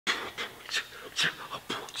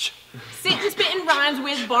snatch. Sit and spit and rhymes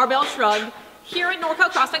with Barbell Shrugged. Here at NorCal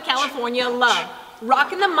CrossFit California, love.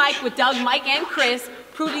 Rocking the mic with Doug, Mike, and Chris.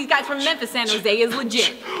 Prove these guys from Memphis, San Jose is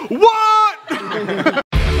legit. What?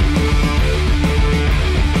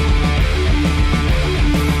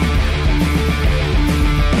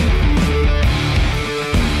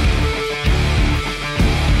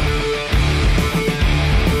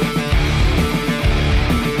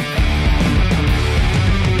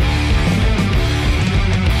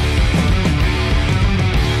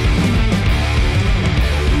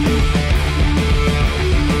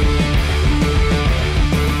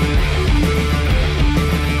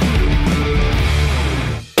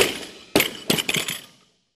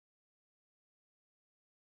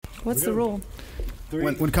 What's the rule?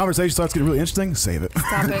 When conversation starts getting really interesting, save it.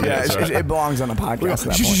 Stop it. Yeah, it belongs on a podcast.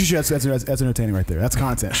 That's entertaining right there. That's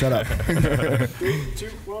content. Shut up. 3, 2,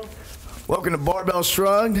 1. Welcome to Barbell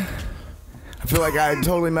Shrugged. I feel like I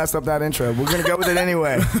totally messed up that intro. We're going to go with it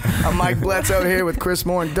anyway. I'm Mike Bledsoe here with Chris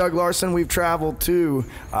Moore and Doug Larson. We've traveled to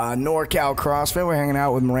NorCal CrossFit. We're hanging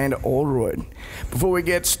out with Miranda Oldroyd. Before we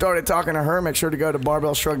get started talking to her, make sure to go to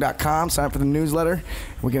barbellshrug.com, sign up for the newsletter.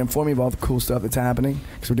 We can inform you about all the cool stuff that's happening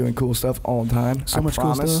because we're doing cool stuff all the time. So much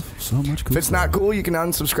cool stuff. So much cool If it's not cool, you can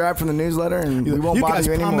unsubscribe from the newsletter and we won't bother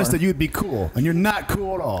you anymore. You guys promised that you'd be cool, and you're not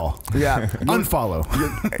cool at all. Yeah.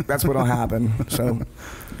 Unfollow. That's what'll happen. So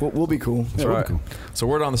we'll be cool. That's right. Cool. So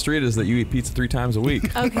word on the street is that you eat pizza 3 times a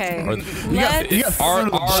week. Okay. Are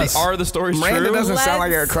the stories Miranda true? doesn't sound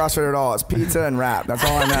like you're a CrossFit at all. It's pizza and rap. That's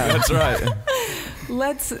all I know. That's right.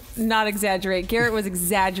 Let's not exaggerate. Garrett was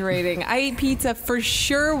exaggerating. I eat pizza for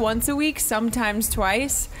sure once a week, sometimes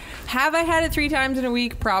twice. Have I had it 3 times in a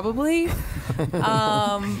week? Probably.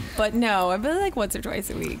 But no, I've been like once or twice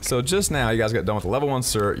a week. So just now, you guys got done with the level 1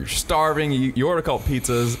 cert. You're starving. You ordered a couple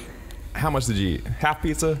pizzas. How much did you eat? Half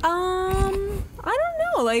pizza? I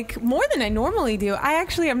don't know, like more than I normally do.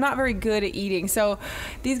 I'm not very good at eating. So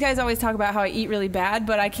these guys always talk about how I eat really bad,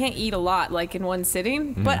 but I can't eat a lot like in one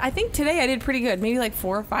sitting. But I think today I did pretty good. Maybe like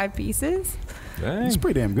 4 or 5 pieces. Dang. It's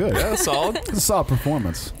pretty damn good. Yeah, that's solid. It's a solid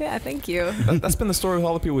performance. Yeah, thank you. That's been the story with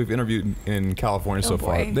all the people we've interviewed in California so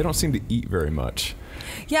far. They don't seem to eat very much.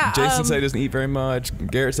 Yeah, Jason said he doesn't eat very much.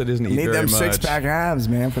 Garrett said he doesn't eat very much. Need them 6-pack abs,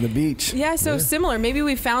 man, for the beach. Yeah, so similar. Maybe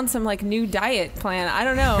we found some like new diet plan. I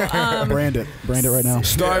don't know. Brand it right now.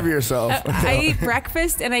 Starve yourself. I eat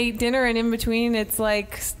breakfast and I eat dinner, and in between it's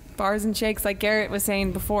like bars and shakes, like Garrett was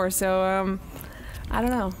saying before. So I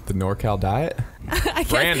don't know. The NorCal diet?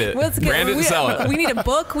 Brand it. Brand it and sell it. We need a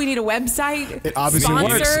book. We need a website. It obviously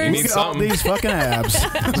works. You need all these fucking abs.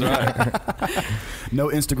 That's right. No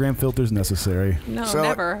Instagram filters necessary. No, so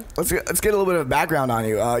never. Let's get a little bit of background on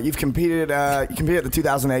you. You've competed. You competed at the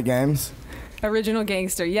 2008 games. Original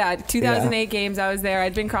gangster. Yeah, 2008 games. I was there.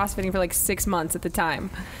 I'd been CrossFitting for like 6 months at the time.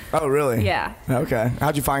 Oh, really? Yeah. Okay.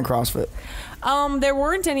 How'd you find CrossFit? There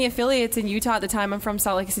weren't any affiliates in Utah at the time. I'm from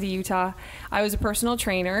Salt Lake City, Utah. I was a personal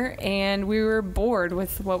trainer, and we were bored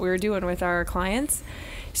with what we were doing with our clients.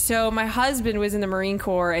 So my husband was in the Marine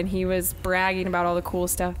Corps, and he was bragging about all the cool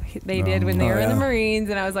stuff they did when they were in the Marines.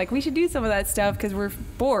 And I was like, we should do some of that stuff because we're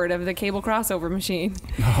bored of the cable crossover machine.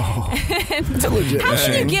 It's a legit How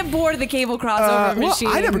machine. can you get bored of the cable crossover machine?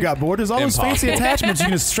 I never got bored. There's all those fancy attachments. You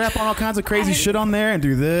can just strap on all kinds of crazy shit on there and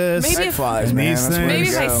do this. Maybe if, flies, man. That's maybe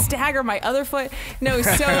if I go. stagger my other foot. No,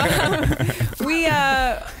 so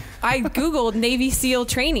I Googled Navy SEAL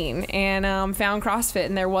training and found CrossFit,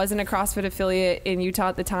 and there wasn't a CrossFit affiliate in Utah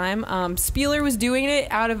at the time. Spieler was doing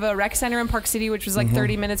it out of a rec center in Park City, which was like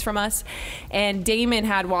 30 minutes from us, and Damon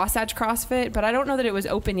had Wasatch CrossFit, but I don't know that it was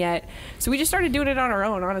open yet. So we just started doing it on our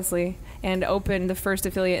own, honestly, and opened the first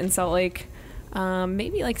affiliate in Salt Lake.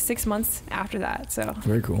 Maybe like 6 months after that. So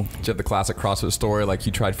very cool. Did you have the classic CrossFit story, like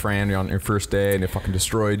you tried Fran on your first day and it fucking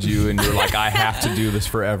destroyed you, and you're like, I have to do this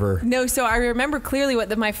forever? No, so I remember clearly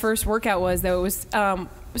what my first workout was, though. It was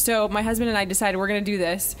so my husband and I decided we're going to do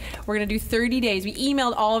this. We're going to do 30 days. We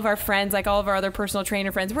emailed all of our friends, like all of our other personal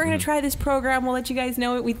trainer friends. We're going to try this program. We'll let you guys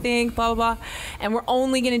know what we think, blah, blah, blah. And we're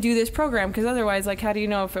only going to do this program because otherwise, like, how do you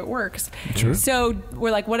know if it works? True. So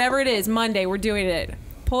we're like, whatever it is, Monday, we're doing it.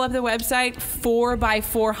 Pull up the website,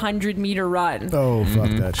 4x400 meter run. Oh, fuck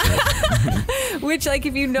that shit. Which, like,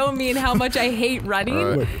 if you know me and how much I hate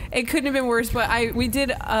running, it couldn't have been worse. But we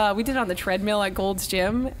did it on the treadmill at Gold's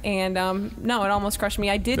Gym, and no, it almost crushed me.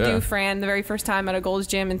 I did do Fran the very first time at a Gold's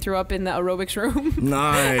Gym and threw up in the aerobics room.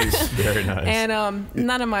 Nice. Very nice. And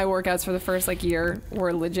none of my workouts for the first year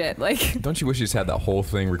were legit. Like, don't you wish you just had that whole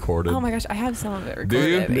thing recorded? Oh my gosh, I have some of it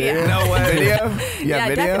recorded. Do you? Yeah. No way. Video? Yeah,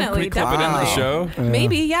 video? definitely. Clip it in the show?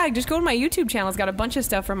 Maybe, yeah. Just go to my YouTube channel. It's got a bunch of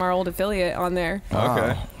stuff from our old affiliate on there.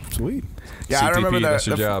 Okay. Sweet. Yeah, I CTP, remember that's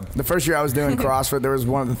your job. the first year I was doing CrossFit, there was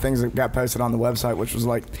one of the things that got posted on the website, which was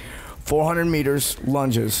like 400 meters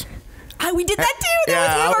lunges. We did that too.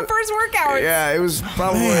 That was one of our first workouts. Yeah, it was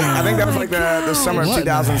probably, I think that was like the summer of What the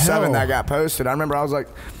 2007 hell? that got posted. I remember I was like,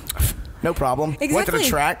 no problem. Went to the Exactly.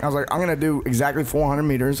 track. I was like, I'm going to do exactly 400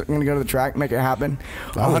 meters. I'm going to go to the track, make it happen.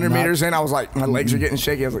 I would 100 not- meters in, I was like, my legs are getting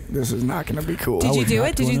shaky. I was like, this is not going to be cool. Did you would do not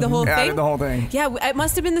it? Did do you do the whole Yeah, I thing? did the whole thing. Yeah, it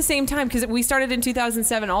must have been the same time because we started in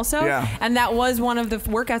 2007 also. Yeah. And that was one of the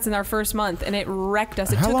workouts in our first month, and it wrecked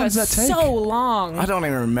us. It How took long us does that take? so long. I don't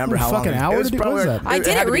even remember What, how long. fucking hour It was to do- what probably is that? I did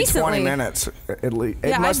had it to be recently. 20 minutes at least. It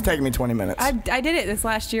Yeah, must take me 20 minutes. I did it this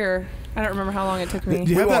last year. I don't remember how long it took me.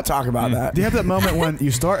 Do you we have won't that- talk about that. Do you have that moment when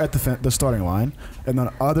you start at the starting line, and on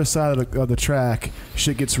the other side of the track,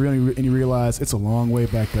 shit gets really, and you realize it's a long way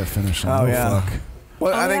back to that finish line. Oh, yeah. Fuck.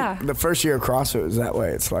 Well, Oh, I think yeah. the first year of CrossFit was that way.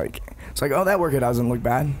 It's like, oh, that workout doesn't look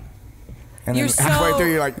bad. And You're then halfway so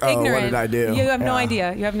through, you're like, oh, ignorant. what did I do? You have no Yeah.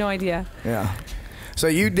 idea. You have no idea. Yeah. So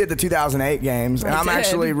you did the 2008 games, and I I'm did.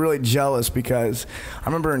 actually really jealous because I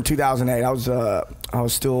remember in 2008 I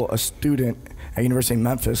was still a student at University of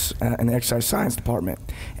Memphis in the exercise science department,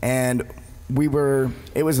 and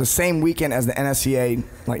it was the same weekend as the NSCA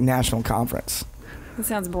like national conference. That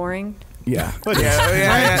sounds boring. Yeah.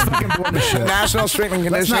 It's fucking boring as shit. National Strength and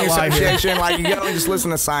Let's Conditioning not lie here. Association. Like, you go and just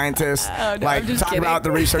listen to scientists, Oh, no, like I'm just talk kidding. about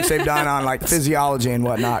the research they've done on like physiology and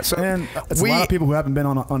whatnot. So And it's a lot of people who haven't been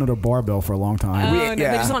under a barbell for a long time. Oh, no, they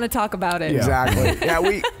yeah. just want to talk about it. Yeah. Exactly.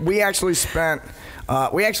 Yeah, we actually spent.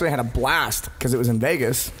 We actually had a blast because it was in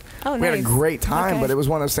Vegas. Oh, We had a nice. great time, Okay. but it was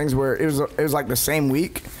one of those things where it was like the same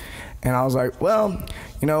week, and I was like, well,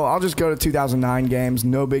 I'll just go to 2009 games,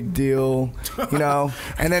 no big deal,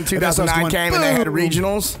 And then 2009 going, came and they had boom.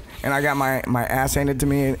 regionals, and I got my ass handed to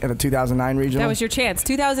me at a 2009 regional. That was your chance.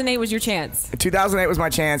 2008 was your chance. 2008 was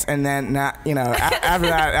my chance, and then after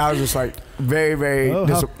that, I was just like very, very Oh,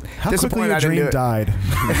 how quickly disappointed your I didn't do dream it. died.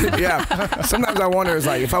 Yeah. Sometimes I wonder, is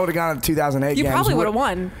like if I would have gone to 2008 You games, probably would have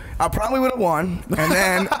won. I probably would have won, and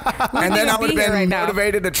then I even would be have here been right now.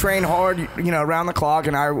 motivated to train hard, around the clock,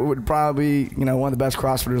 and I would probably be, one of the best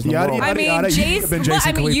CrossFitters in the Yada, world. I yada, mean, yada. You Jason. would've been Well, Jason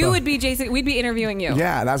I mean, you Khalifa. would be Jason. We'd be interviewing you.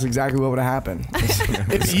 Yeah, that's exactly what would have happened.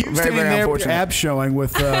 If you very, standing very there with your unfortunate. abs showing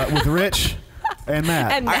with Rich and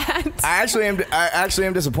Matt. And Matt. I actually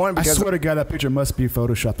am disappointed I because swear to God, that picture must be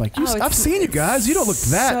photoshopped. Like, Oh, it's I've seen you guys. You don't look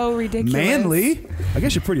that so ridiculous. manly. I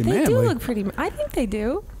guess you're pretty They manly. do look pretty. I think they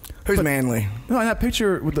do. who's manly? No, in that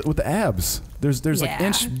picture with the abs, there's like Yeah.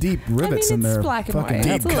 inch deep rivets I mean, in it's there. black and Fucking white.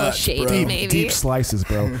 abs. It's a little cuts, shady, bro. maybe. Deep slices,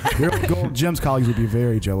 bro. Your gold Jim's colleagues would be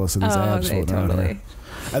very jealous of these Oh, abs they floating around totally. here.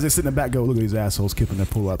 As they sit in the back, go look at these assholes keeping their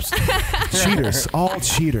pull-ups. Cheaters, all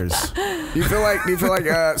cheaters. Do you feel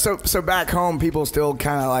like so back home people still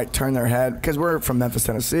kind of like turn their head because we're from Memphis,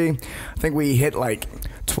 Tennessee. I think we hit like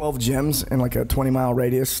 12 gyms in like a 20-mile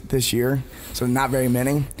radius this year, so not very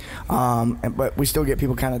many. But we still get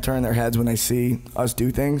people kind of turn their heads when they see us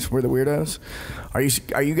do things. We're the weirdos. Are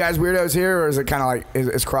you guys weirdos here, or is it kind of like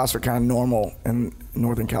is CrossFit kind of normal in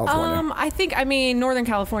Northern California? I mean, Northern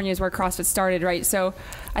California is where CrossFit started, right? So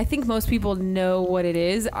I think most people know what it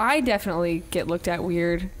is. I definitely get looked at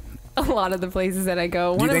weird a lot of the places that I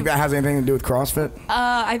go. Do you think that has anything to do with CrossFit?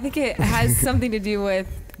 I think it has something to do with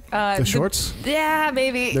The shorts? Yeah,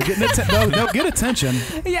 maybe. They're getting they'll get attention.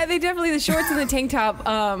 Yeah, they definitely, the shorts and the tank top.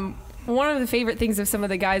 One of the favorite things of some of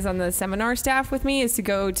the guys on the seminar staff with me is to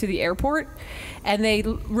go to the airport, and they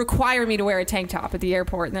require me to wear a tank top at the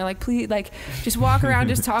airport. And they're like, please, like, just walk around,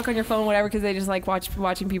 just talk on your phone, whatever, because they just like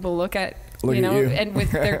watching people look at Look you at know, you. and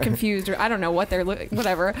they're confused, or I don't know what they're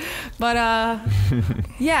whatever. But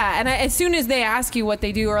yeah, and as soon as they ask you what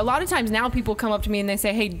they do, or a lot of times now people come up to me and they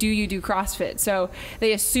say, hey, do you do CrossFit? So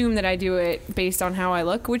they assume that I do it based on how I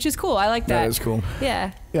look, which is cool. I like that. That is cool.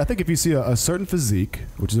 Yeah. Yeah, I think if you see a certain physique,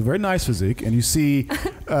 which is a very nice physique, and you see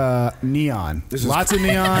neon, lots of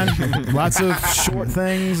neon, lots of short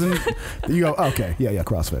things, and you go, okay, yeah,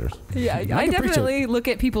 CrossFitters. Yeah, I I can preach it. definitely look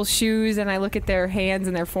at people's shoes, and I look at their hands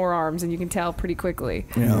and their forearms, and you can tell pretty quickly.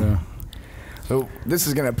 Yeah. So this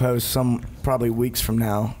is gonna post some probably weeks from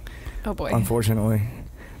now. Oh boy. Unfortunately,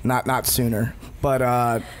 not sooner.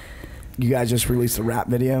 But you guys just released a rap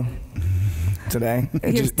video today.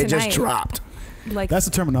 It just Tonight. dropped. Like, That's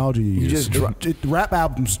the terminology you use. just dro- Rap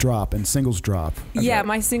albums drop and singles drop. yeah,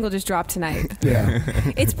 my single just dropped tonight. Yeah.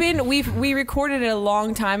 It's been we recorded it a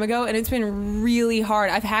long time ago, and it's been really hard.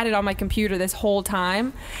 I've had it on my computer this whole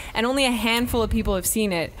time, and only a handful of people have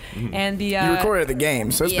seen it. And the You recorded at the game,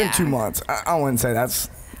 so it's been yeah. 2 months. I wouldn't say that's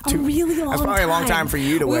A really long time. That's probably a long time for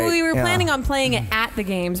you to wait. We were planning on playing it at the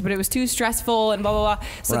games, but it was too stressful and blah, blah, blah.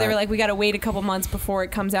 So they were like, we got to wait a couple months before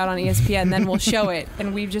it comes out on ESPN, then we'll show it.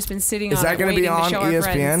 And we've just been sitting on it waiting to show our friends. Is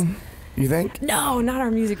that going to be on ESPN? You think? No, not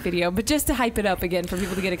our music video, but just to hype it up again for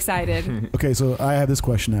people to get excited. Okay, so I have this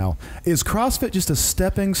question now. Is CrossFit just a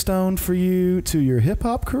stepping stone for you to your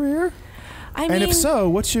hip-hop career? I mean, and if so,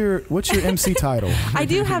 what's your MC title? I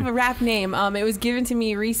do have a rap name. It was given to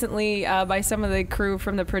me recently by some of the crew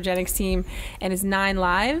from the Progenics team, and it's 9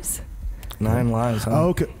 Lives. 9 Lives, huh? Oh,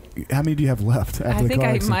 okay. How many do you have left after I the think car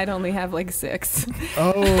I accident? might only have like 6.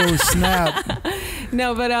 Oh, snap.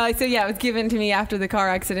 No, but so yeah, it was given to me after the car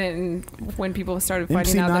accident and when people started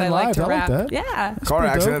finding MC out that I like to rap. That. Yeah. Car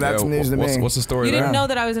accident, that's news to me. What's the story You there? didn't know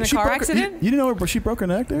that I was in a car accident? You didn't know she broke her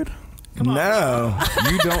neck, dude? No.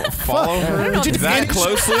 You don't follow her that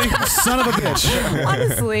closely? Son of a bitch.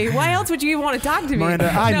 Honestly, why else would you even want to talk to me?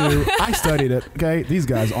 Miranda, I knew. I studied it, okay? These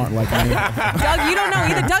guys aren't like me. Doug, you don't know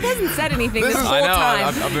either. Doug hasn't said anything this whole time.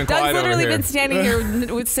 I've been Doug's quiet literally over here. been standing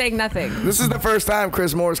here with saying nothing. This is the first time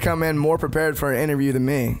Chris Moore's come in more prepared for an interview than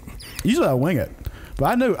me. Usually I wing it.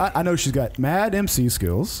 But I know she's got mad MC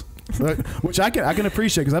skills. Which I can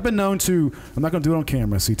appreciate because I've been known to. I'm not going to do it on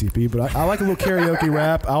camera, CTP, but I like a little karaoke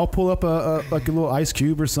rap. I'll pull up a little Ice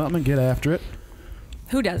Cube or something and get after it.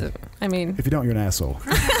 Who doesn't? I mean, if you don't, you're an asshole.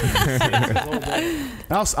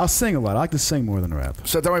 I'll sing a lot. I like to sing more than rap.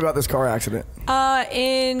 So tell me about this car accident.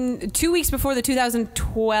 In 2 weeks before the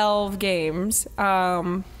 2012 games,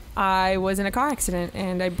 I was in a car accident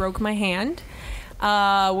and I broke my hand.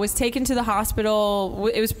 Was taken to the hospital.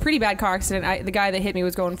 It was a pretty bad car accident. The guy that hit me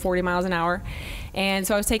was going 40 miles an hour. And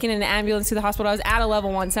so I was taken in an ambulance to the hospital. I was at a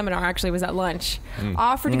level 1 seminar, actually. It was at lunch.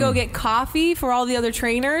 Offered to go get coffee for all the other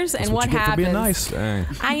trainers. That's and what you get happens? For being nice. Dang.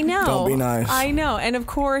 I know. Don't be nice. I know. And of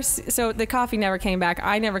course, so the coffee never came back.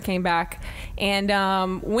 I never came back.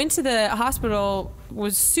 And went to the hospital,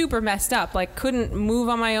 was super messed up. Like, couldn't move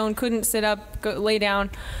on my own, couldn't sit up, lay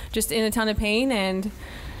down, just in a ton of pain. And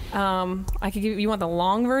I could give you want the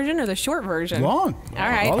long version or the short version? Long. All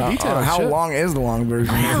right. All the details. How long is the long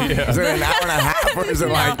version? Is it an hour and a half or is it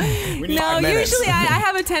like no, 5 minutes? Usually I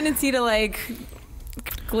have a tendency to like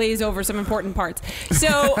glaze over some important parts.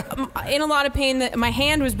 So in a lot of pain, my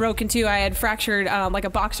hand was broken too. I had fractured like a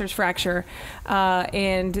boxer's fracture,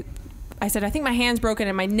 and I said, I think my hand's broken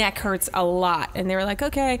and my neck hurts a lot. And they were like,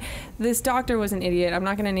 okay, this doctor was an idiot. I'm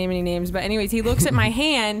not going to name any names. But anyways, he looks at my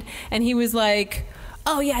hand and he was like,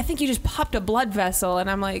 oh yeah, I think you just popped a blood vessel. And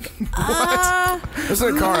I'm like, what? This is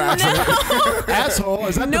a car accident. Asshole.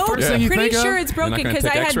 Is that the first thing you think of? Pretty sure it's broken because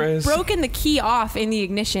I had X-rays? broken the key off in the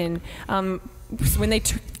ignition. When they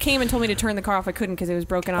came and told me to turn the car off, I couldn't because it was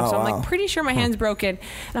broken off. Oh, so I'm wow. like, pretty sure my hand's broken.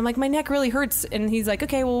 And I'm like, my neck really hurts. And he's like,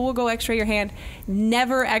 okay, well, we'll go x-ray your hand.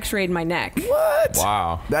 Never x-rayed my neck. What?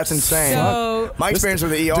 Wow. That's insane. So, my experience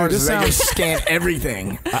with the ER Dude, is they just scan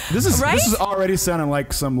everything. This is Right? this is already sounding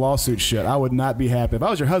like some lawsuit shit. I would not be happy if I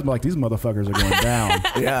was your husband. Like, these motherfuckers are going down.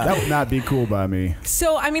 Yeah. That would not be cool by me.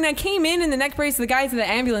 So, I mean, I came in the neck brace. The guys at the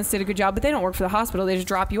ambulance did a good job, but they don't work for the hospital. They just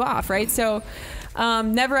drop you off, right? So,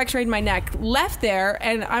 never x-rayed my neck. Left there,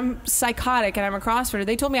 and I'm psychotic, and I'm a CrossFitter.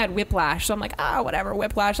 They told me I had whiplash. So I'm like, whatever,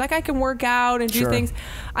 whiplash. Like, I can work out and do things.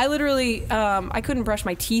 I literally, I couldn't brush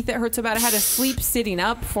my teeth. It hurt so bad. I had to sleep sitting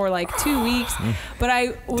up for like 2 weeks. But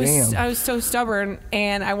I was so stubborn,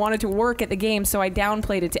 and I wanted to work at the game, so I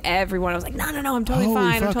downplayed it to everyone. I was like, no, I'm totally Holy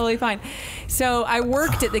fine. fuck. I'm totally fine. So I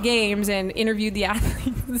worked at the games and interviewed the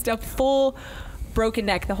athletes and stuff. Full broken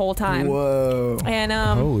neck the whole time. Whoa. And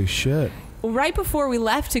Holy shit. right before we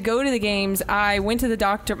left to go to the games, I went to the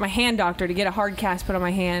doctor, my hand doctor, to get a hard cast put on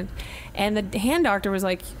my hand. And the hand doctor was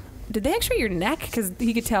like, did they x-ray your neck? Because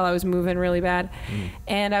he could tell I was moving really bad.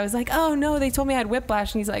 And I was like, oh, no, they told me I had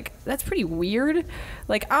whiplash. And he's like, that's pretty weird.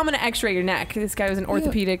 Like, I'm going to x-ray your neck. This guy was an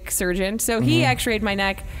orthopedic surgeon. So he x-rayed my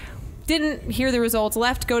neck. Didn't hear the results,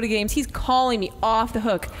 left, go to games. He's calling me off the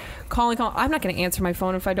hook. Calling. I'm not going to answer my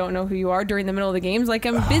phone if I don't know who you are during the middle of the games. Like,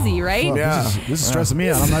 I'm busy, right? Fuck, Yeah. This is stressing me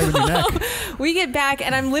out. I'm not even your neck. We get back,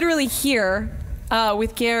 and I'm literally here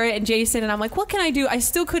with Garrett and Jason, and I'm like, what can I do? I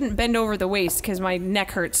still couldn't bend over the waist because my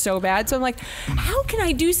neck hurts so bad. So I'm like, how can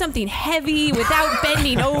I do something heavy without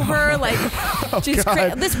bending over? Like, just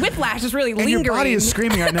this whiplash is really And lingering. your body is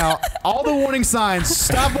screaming right now. All the warning signs.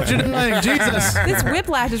 Stop what you're doing. Jesus. This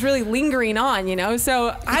whiplash is really lingering on, you know?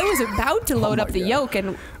 So I was about to load up the yoke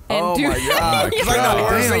and Oh do my God. It's like the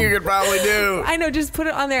worst thing you could probably do. I know, just put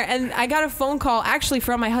it on there. And I got a phone call actually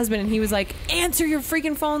from my husband, and he was like, answer your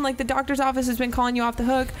freaking phone. Like, the doctor's office has been calling you off the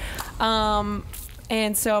hook.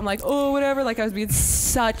 And so I'm like, oh, whatever. Like I was being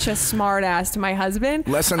such a smart ass to my husband.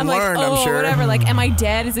 Lesson I'm learned, like, oh, I'm sure. Whatever. Like, am I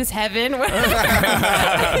dead? Is this heaven? What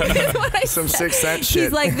I Some said. Sixth Sense shit.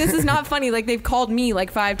 He's like, this is not funny. Like they've called me like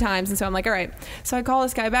 5 times. And so I'm like, all right. So I call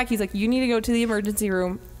this guy back. He's like, you need to go to the emergency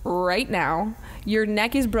room right now. Your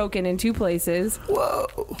neck is broken in 2 places. Whoa.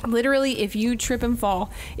 Literally, if you trip and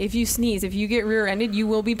fall, if you sneeze, if you get rear-ended, you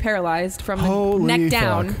will be paralyzed from the Holy neck fuck.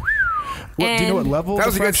 down. What, do you know what level That the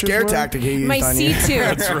was a good fractures scare were? tactic he used My on you.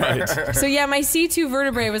 C2. That's right. So yeah, my C2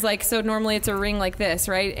 vertebrae was like, so normally it's a ring like this,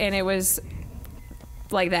 right? And it was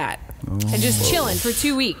like that. And just chilling for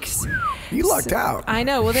 2 weeks. You lucked out. I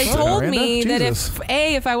know. Well, they Fuck, told Miranda. me that Jesus.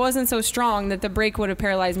 if I wasn't so strong, that the break would have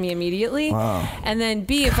paralyzed me immediately. Wow. And then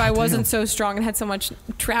B, if I wasn't so strong and had so much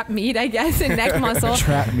trapped meat, I guess, and neck muscle,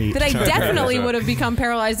 Trap meat. that I definitely would have become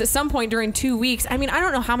paralyzed at some point during 2 weeks. I mean, I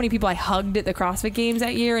don't know how many people I hugged at the CrossFit Games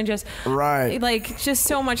that year, and just Right. like just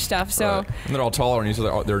so much stuff. So. Right. And they're all taller, and you see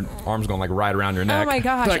their arms going like right around your neck. Oh my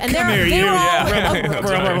gosh! Like, and come here, they you.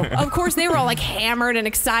 were all, of course, they were all like hammered and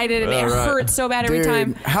excited, and it right. hurt so bad every Dude,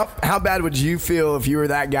 time. how bad would you feel if you were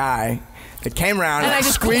that guy that came around And and I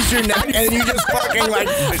just- squeezed your neck and you just fucking like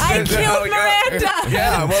I killed Miranda.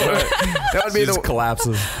 Yeah, well, that would be She the just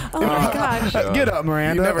collapses. Oh my gosh! Get up,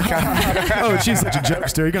 Miranda. You never Oh, she's such a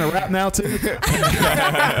jokester. You're going to rap now, too?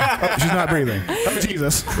 Oh, she's not breathing. Oh,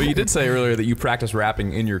 Jesus. Well, you did say earlier that you practiced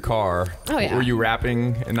rapping in your car. Oh, yeah. Were you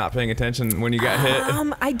rapping and not paying attention when you got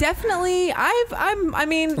hit? I definitely, I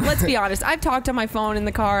mean, let's be honest. I've talked on my phone in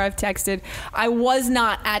the car. I've texted. I was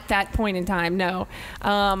not at that point in time. No,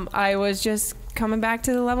 I was just coming back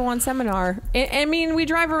to the level 1 seminar. I mean, we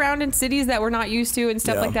drive around in cities that we're not used to and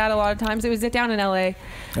stuff Yeah. like that. A lot of times, it was down in LA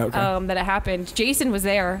Okay. that it happened. Jason was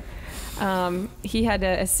there. He had to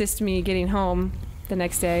assist me getting home the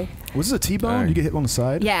next day. Was this a T-bone? Dang. You get hit on the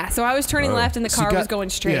side? Yeah, so I was turning left and the So you car got- was going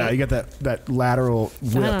straight. Yeah, you got that lateral I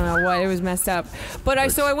whip. don't know what, it was messed up. But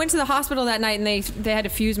so I went to the hospital that night and they had to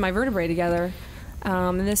fuse my vertebrae together.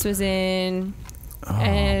 And this was in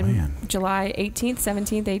man. July 18th,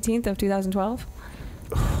 17th, 18th of 2012.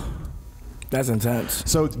 That's intense.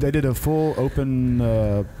 So they did a full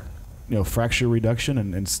open, fracture reduction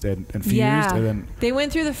and fused, Yeah, and then they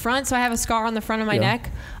went through the front, so I have a scar on the front of my Yeah.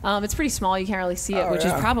 neck. It's pretty small; you can't really see it, Oh, which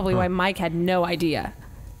yeah. is probably why Mike had no idea.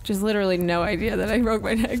 Just literally no idea that I broke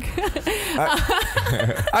my neck.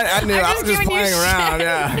 I knew. I'm I just was just giving you playing around. shit.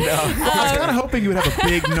 Yeah. No. I was kind of hoping you would have a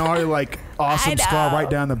big, gnarly, like awesome I scar know. right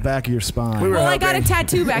down the back of your spine. We were Well, I got a hoping.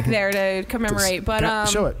 tattoo back there to commemorate, but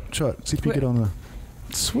Show it. See if you get on the.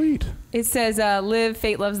 Sweet. it says "Live,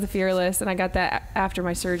 Fate loves the fearless," and I got that after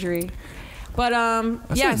my surgery. But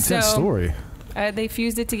That's yeah, an intense so story. they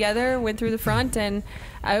fused it together, went through the front, and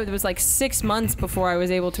it was like 6 months before I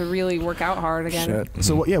was able to really work out hard again. Shit.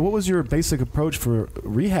 So what was your basic approach for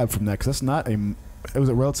rehab from that? Because that's not was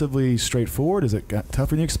it relatively straightforward? Is it got tougher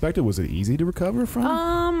than you expected? Was it easy to recover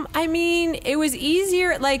from? I mean, it was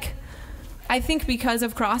easier. Like, I think because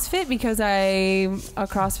of CrossFit, because I'm a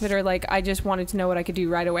CrossFitter, like I just wanted to know what I could do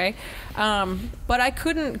right away. But I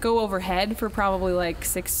couldn't go overhead for probably like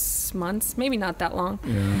 6 months, maybe not that long.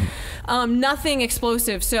 Yeah. Nothing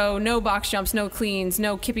explosive, so no box jumps, no cleans,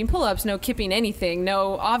 no kipping pull-ups, no kipping anything,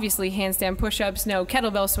 no obviously handstand push-ups, no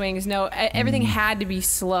kettlebell swings, no everything had to be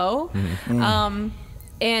slow.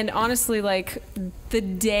 And honestly, like the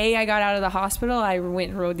day I got out of the hospital, I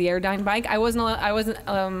went and rode the Airdyne bike. I wasn't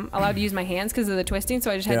allowed to use my hands because of the twisting,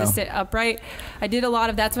 so I just had to sit upright. I did a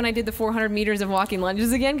lot of that's when I did the 400 meters of walking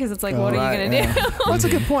lunges again because it's like, what are you gonna do? Well, that's a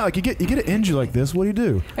good point. Like you get an injury like this, what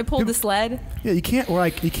do? I pulled the sled. Yeah, you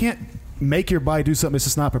can't make your body do something it's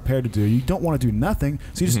just not prepared to do. You don't want to do nothing,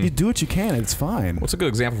 so you do what you can, and it's fine. What's a good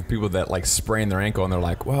example for people that like sprain their ankle and they're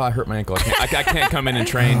like, "Well, I hurt my ankle. I can't come in and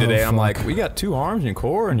train today." I'm like, "We got 2 arms and your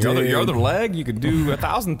core and your other leg. You could do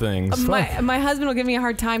 1,000 things." My husband will give me a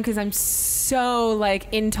hard time because I'm so like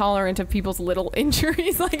intolerant of people's little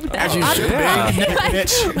injuries like that. As you should be.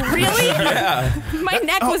 Bitch. Really? Yeah. My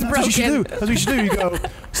neck was That's what you should do. broken. That's what you should do. You go.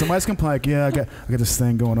 Somebody's complaining. Like, yeah, I got this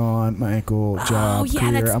thing going on. My ankle, job, yeah,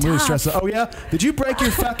 career. that's I'm really tough. stressed out. Oh yeah, did you break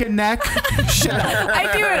your fucking neck? Shut up.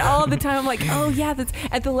 I do it all the time. I'm like, oh yeah, that's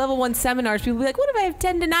at the level 1 seminars. People be like, what if I have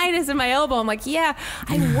tendonitis in my elbow? I'm like, yeah,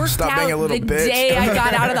 I worked Stop being a out little the bitch. day I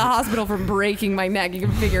got out of the hospital from breaking my neck. You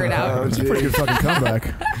can figure it out. It's a pretty good fucking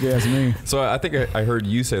comeback. Yeah, it's me. So I think I heard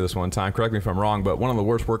you say this one time. Correct me if I'm wrong, but one of the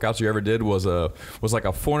worst workouts you ever did was like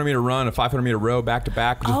a 400 meter run, a 500 meter row back to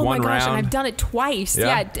back, just Oh my one gosh, round. and I've done it twice. Yeah?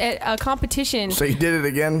 Yeah, at a competition. So you did it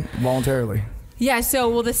again voluntarily. Yeah,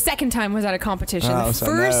 well, the second time was at a competition. Oh, The so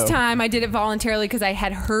first no. time I did it voluntarily because I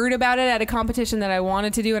had heard about it at a competition that I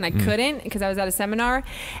wanted to do and I couldn't because I was at a seminar.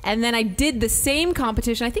 And then I did the same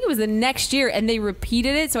competition, I think it was the next year, and they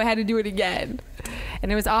repeated it, so I had to do it again.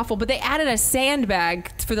 And it was awful. But they added a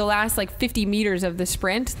sandbag for the last like 50 meters of the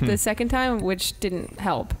sprint the second time, which didn't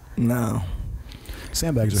help. No.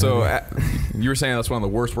 Sandbags are So heavy. you were saying that's one of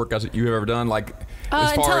the worst workouts that you've ever done? Like,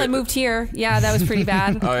 as Until far I moved here. Yeah, that was pretty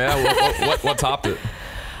bad. Oh, yeah? What topped it?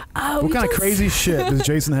 What kind of crazy shit does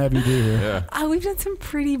Jason have you do here? Yeah. We've done some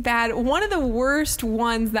pretty bad. One of the worst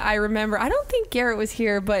ones that I remember, I don't think Garrett was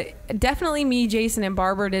here, but definitely me, Jason, and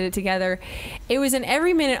Barbara did it together. It was an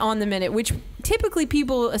every minute on the minute, which typically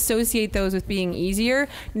people associate those with being easier.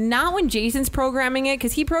 Not when Jason's programming it,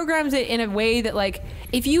 because he programs it in a way that, like,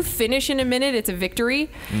 if you finish in a minute, it's a victory.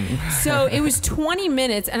 So it was 20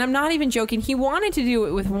 minutes, and I'm not even joking. He wanted to do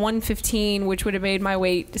it with 115, which would have made my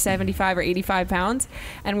weight 75 or 85 pounds.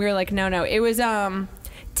 And we were like, no. It was 10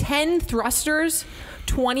 thrusters,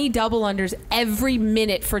 20 double unders every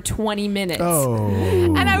minute for 20 minutes. Oh.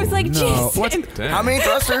 And I was like, no. Jason. How many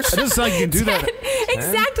thrusters? It doesn't sound like you can do that.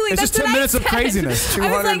 Exactly. It's That's just 10 what minutes I of said. craziness. I was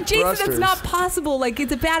 200 like, Jason, thrusters. that's not possible. Like,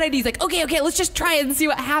 it's a bad idea. He's like, okay, let's just try it and see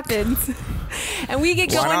what happens. And we get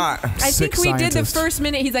Why going. not? I think Sick we did the scientist. first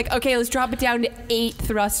minute. He's like, okay, let's drop it down to 8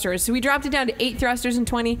 thrusters. So we dropped it down to 8 thrusters and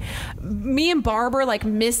 20. Me and Barbara like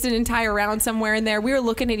missed an entire round somewhere in there. We were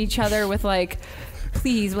looking at each other with like,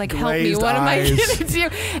 please, like, help me. Glazed What am I eyes. gonna do?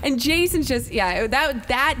 And Jason's just,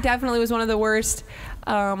 that definitely was one of the worst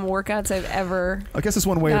workouts I've ever. I guess it's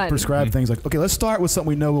one way to Done. prescribe things like, okay, let's start with something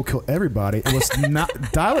we know will kill everybody, and let's not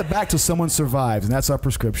dial it back till someone survives, and that's our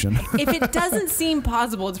prescription. If it doesn't seem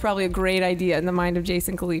possible, it's probably a great idea in the mind of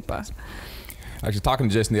Jason Khalipa. Actually, talking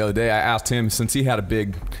to Jason the other day, I asked him, since he had a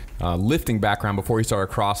big lifting background before he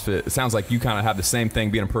started CrossFit, it sounds like you kind of had the same thing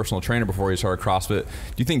being a personal trainer before you started CrossFit. Do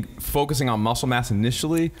you think focusing on muscle mass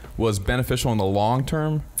initially was beneficial in the long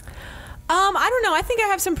term? I don't know. I think I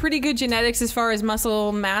have some pretty good genetics as far as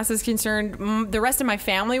muscle mass is concerned. The rest of my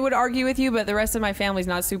family would argue with you, but the rest of my family's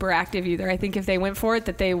not super active either. I think if they went for it,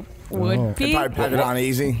 that they would be. Probably put it on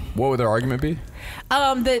easy. What would their argument be?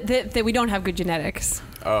 That we don't have good genetics.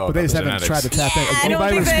 Oh, But they just the haven't tried to genetics. tap in. I don't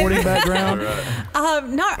Anybody with a think sporting background?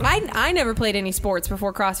 I never played any sports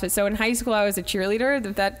before CrossFit. So in high school, I was a cheerleader.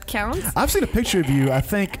 If that counts. I've seen a picture of you, I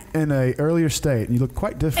think, in a earlier state, and you look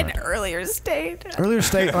quite different. An earlier state. Earlier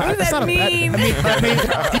state. What does that's that not a mean?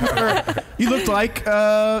 bad, you looked like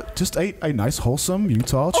just a nice, wholesome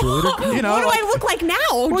Utah cheerleader. You know, What do like, I look like now?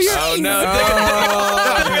 Oh, no.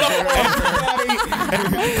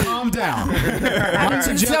 everybody, calm down.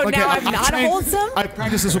 So now I'm not wholesome? I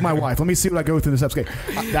practice this with my wife. Let me see what I go through this episode.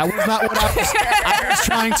 That was not what I was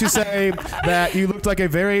trying to say. That you looked like a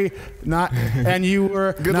very not, and you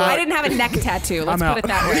were. Good not, I didn't have a neck tattoo. Let's I'm put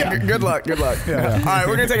it out. that way. Good luck. Yeah. All right,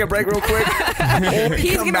 we're going to take a break real quick.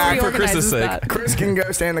 He's Come gonna back for reorganize Chris's his sake. thought. Chris can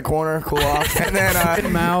go stand in the corner, cool off. And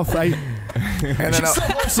then, Mouth. and then She's so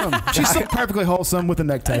wholesome. She's so perfectly wholesome with a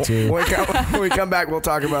neck tattoo. when we come back, we'll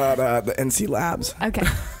talk about the NC Labs. Okay.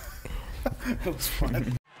 That was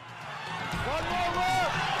fun.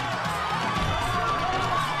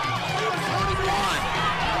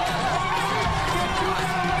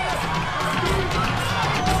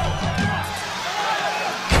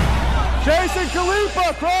 Jason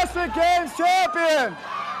Khalipa, CrossFit Games champion.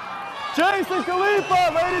 Jason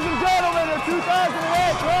Khalipa, ladies and gentlemen, the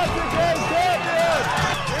 2008 CrossFit Games champion.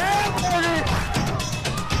 Yeah,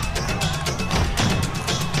 baby.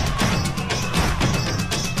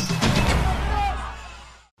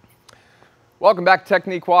 Welcome back to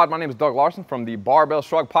Technique Quad. My name is Doug Larson from the Barbell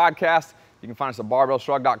Shrug podcast. You can find us at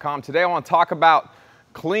barbellshrug.com. Today I want to talk about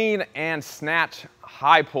clean and snatch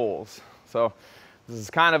high pulls. So this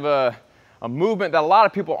is kind of a movement that a lot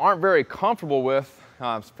of people aren't very comfortable with.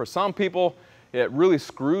 For some people, it really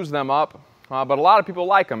screws them up, but a lot of people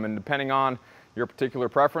like them, and depending on your particular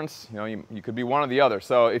preference, you could be one or the other.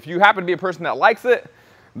 So if you happen to be a person that likes it,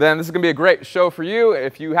 then this is going to be a great show for you.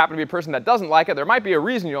 If you happen to be a person that doesn't like it, there might be a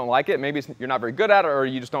reason you don't like it. Maybe you're not very good at it, or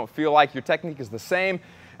you just don't feel like your technique is the same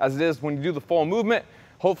as it is when you do the full movement.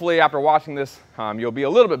 Hopefully after watching this, you'll be a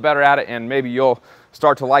little bit better at it, and maybe you'll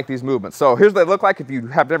start to like these movements. So here's what they look like if you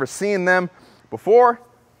have never seen them before.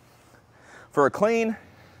 For a clean,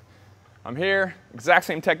 I'm here, exact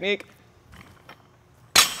same technique.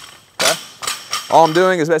 Okay. All I'm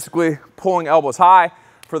doing is basically pulling elbows high.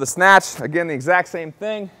 For the snatch, again, the exact same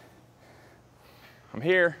thing. I'm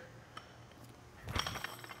here.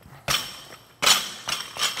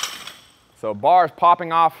 So bars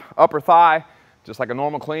popping off upper thigh, just like a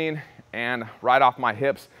normal clean, and right off my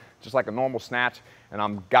hips, just like a normal snatch. and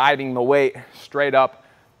I'm guiding the weight straight up,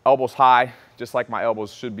 elbows high, just like my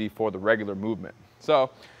elbows should be for the regular movement. So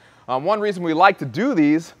one reason we like to do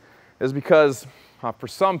these is because for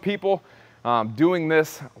some people, doing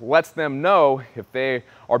this lets them know if they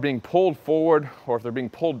are being pulled forward or if they're being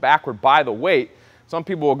pulled backward by the weight. Some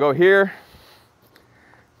people will go here.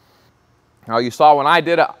 Now you saw when I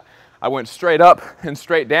did it, I went straight up and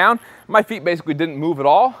straight down. My feet basically didn't move at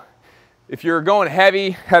all. If you're going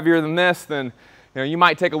heavier than this, then you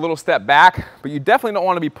might take a little step back, but you definitely don't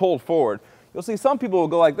want to be pulled forward. You'll see some people will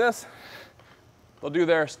go like this. They'll do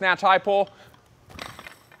their snatch high pull,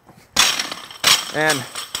 and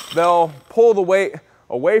they'll pull the weight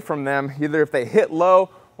away from them, either if they hit low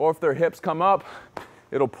or if their hips come up,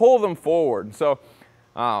 it'll pull them forward. So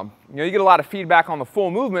you get a lot of feedback on the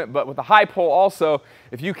full movement, but with the high pull also,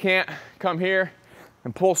 if you can't come here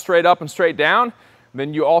and pull straight up and straight down,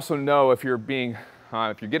 then you also know if you're getting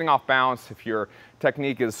off balance, if your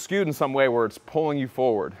technique is skewed in some way where it's pulling you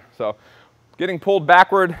forward. So getting pulled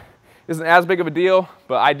backward isn't as big of a deal,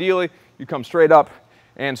 but ideally you come straight up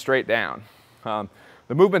and straight down.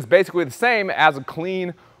 The movement's basically the same as a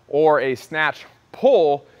clean or a snatch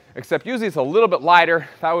pull, except usually it's a little bit lighter.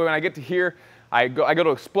 That way when I get to here, I go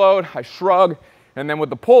to explode, I shrug, and then with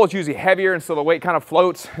the pull it's usually heavier, and so the weight kind of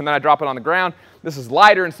floats, and then I drop it on the ground. This is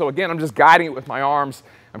lighter, and so again, I'm just guiding it with my arms.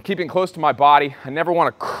 I'm keeping it close to my body. I never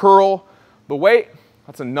want to curl the weight.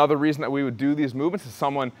 That's another reason that we would do these movements. If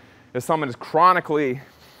someone chronically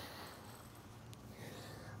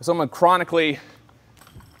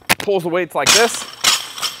pulls the weights like this,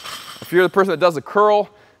 if you're the person that does a curl,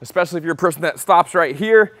 especially if you're a person that stops right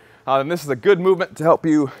here, then this is a good movement to help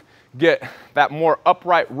you get that more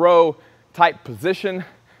upright row type position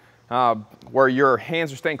where your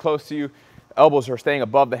hands are staying close to you, elbows are staying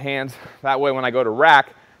above the hands. That way when I go to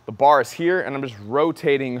rack, the bar is here and I'm just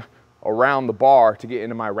rotating around the bar to get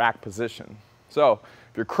into my rack position. So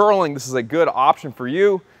if you're curling, this is a good option for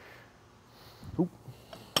you. Oop.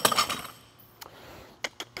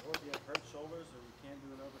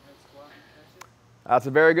 That's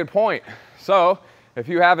a very good point. So if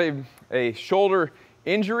you have a shoulder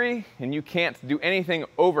injury and you can't do anything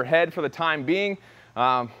overhead for the time being,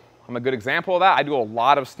 I'm a good example of that. I do a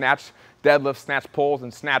lot of snatch deadlifts, snatch pulls,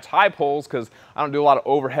 and snatch high pulls because I don't do a lot of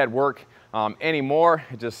overhead work anymore.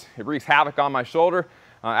 It wreaks havoc on my shoulder.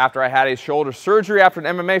 After I had a shoulder surgery after an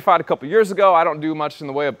MMA fight a couple years ago, I don't do much in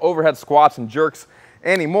the way of overhead squats and jerks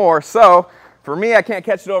anymore. So for me, I can't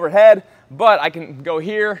catch it overhead, but I can go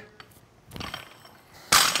here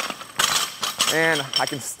and I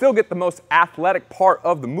can still get the most athletic part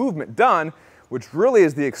of the movement done, which really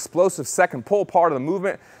is the explosive second pull part of the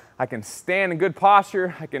movement. I can stand in good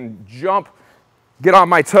posture, I can jump, get on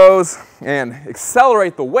my toes, and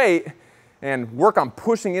accelerate the weight and work on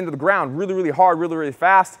pushing into the ground really, really hard, really, really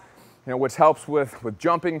fast, which helps with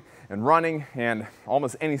jumping and running and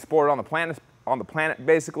almost any sport on the planet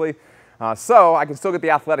basically. So I can still get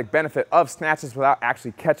the athletic benefit of snatches without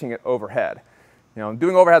actually catching it overhead.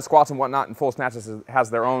 Doing overhead squats and whatnot in full snatches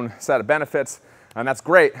has their own set of benefits, and that's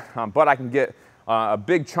great, but I can get a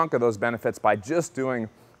big chunk of those benefits by just doing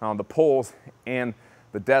the pulls and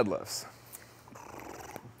the deadlifts.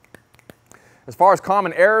 As far as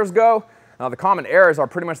common errors go, the common errors are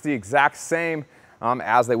pretty much the exact same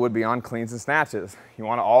as they would be on cleans and snatches. You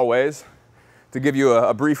want to always, to give you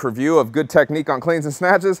a brief review of good technique on cleans and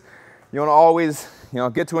snatches, you want to always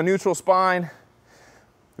get to a neutral spine,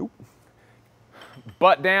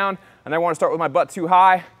 butt down. I never want to start with my butt too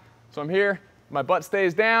high. So I'm here, my butt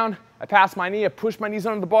stays down, I pass my knee, I push my knees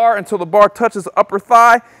under the bar until the bar touches the upper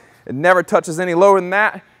thigh. It never touches any lower than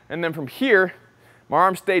that. And then from here, my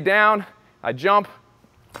arms stay down, I jump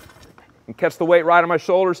and catch the weight right on my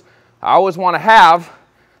shoulders. I always want to have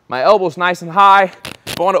my elbows nice and high.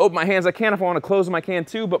 If I want to open my hands, I can. If I want to close them, I can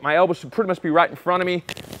too, but my elbows should pretty much be right in front of me.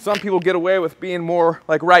 Some people get away with being more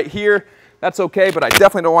like right here. That's okay, but I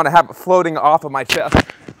definitely don't want to have it floating off of my chest.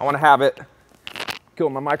 I want to have it,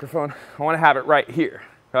 killing my microphone, I want to have it right here.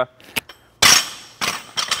 Okay?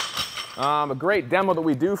 A great demo that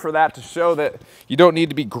we do for that to show that you don't need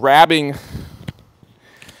to be grabbing,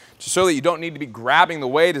 the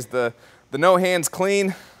weight is the no hands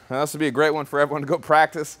clean. This would be a great one for everyone to go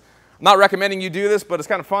practice. I'm not recommending you do this, but it's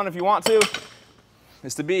kind of fun if you want to.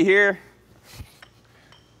 Is to be here,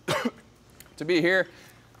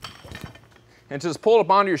 and just pull it up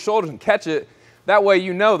onto your shoulders and catch it. That way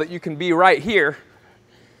you know that you can be right here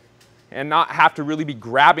and not have to really be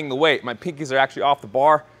grabbing the weight. My pinkies are actually off the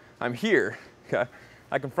bar. I'm here, okay?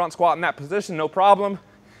 I can front squat in that position, no problem,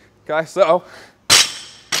 okay? So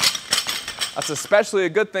that's especially a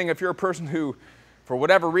good thing if you're a person who, for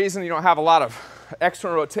whatever reason, you don't have a lot of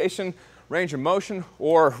external rotation, range of motion,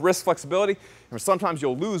 or wrist flexibility. And sometimes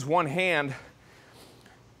you'll lose one hand.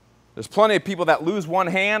 There's plenty of people that lose one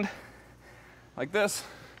hand like this.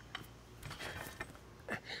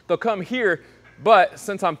 They'll come here, but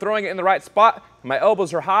since I'm throwing it in the right spot, my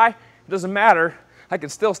elbows are high, it doesn't matter. I can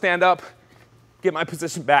still stand up, get my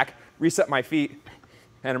position back, reset my feet,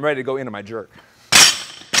 and I'm ready to go into my jerk.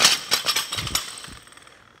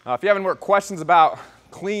 If you have any more questions about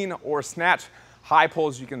clean or snatch high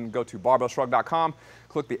pulls, you can go to barbellshrug.com,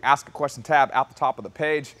 click the Ask a Question tab at the top of the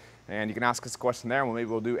page, and you can ask us a question there, and maybe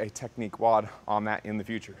we'll do a technique WOD on that in the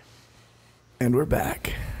future. And we're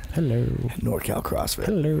back. Hello. NorCal CrossFit.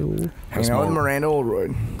 Hello. Hanging out with Miranda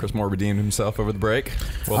Oldroyd. Chris Moore redeemed himself over the break.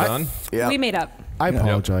 Well done. Yeah. We made up. I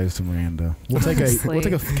apologize to Miranda. Can we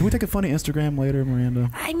take a funny Instagram later,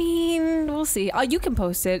 Miranda? I mean, we'll see. You can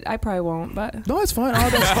post it. I probably won't, but No, it's fine. I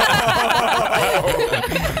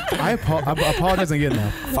apologize again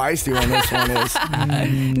now. Feisty on this one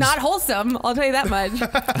is. not wholesome. I'll tell you that much.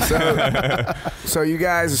 So you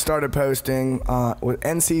guys started posting with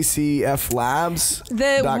nccflabs.com.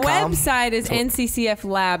 The website is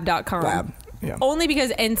nccflab.com. Lab. Yeah. Only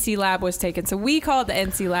because NC Lab was taken. So we call it the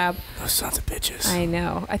NC Lab. Those sons of bitches. I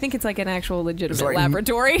know. I think it's like an actual legitimate like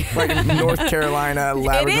laboratory. Like North Carolina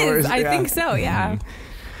laboratories. It is. I think so, yeah.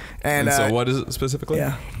 And so what is it specifically?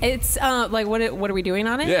 Yeah. It's like, what are we doing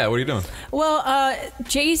on it? Yeah, what are you doing? Well,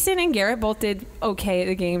 Jason and Garrett both did okay at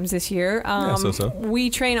the games this year. So.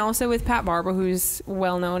 We train also with Pat Barber, who's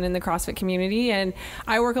well known in the CrossFit community, and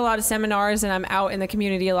I work a lot of seminars and I'm out in the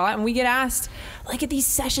community a lot, and we get asked, like at these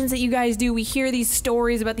sessions that you guys do, we hear these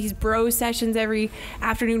stories about these bro sessions every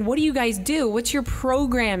afternoon. What do you guys do? What's your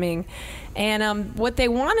programming? And what they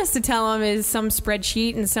want us to tell them is some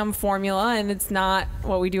spreadsheet and some formula, and it's not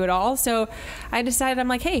what we do at all. So I decided, I'm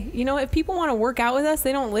like, hey, you know, if people want to work out with us,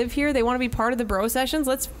 they don't live here, they want to be part of the bro sessions,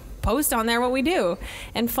 let's post on there what we do.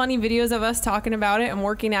 And funny videos of us talking about it and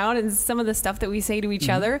working out and some of the stuff that we say to each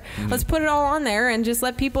other. Let's put it all on there and just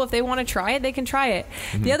let people, if they want to try it, they can try it.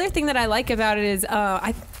 The other thing that I like about it is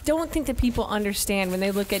I don't think that people understand when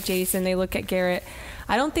they look at Jason, they look at Garrett,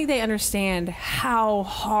 I don't think they understand how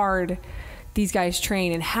hard these guys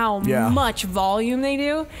train and how much volume they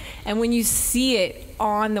do. And when you see it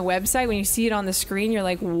on the website, when you see it on the screen, you're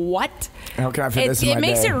like, what? How can I fit this in my It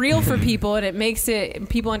makes day? it real for people, and it makes it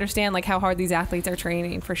people understand like how hard these athletes are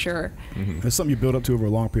training, for sure. It's something you build up to over a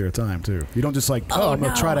long period of time too. You don't just like, I'm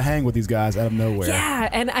gonna try to hang with these guys out of nowhere. Yeah,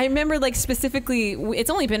 and I remember like specifically, it's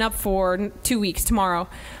only been up for 2 weeks tomorrow.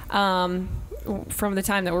 From the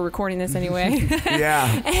time that we're recording this anyway. Yeah.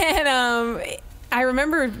 And I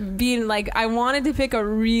remember being like, I wanted to pick a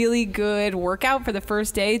really good workout for the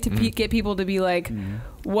first day to get people to be like,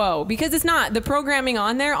 whoa, because it's not the programming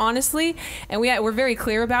on there, honestly, and we're very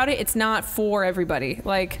clear about it. It's not for everybody.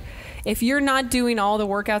 Like, if you're not doing all the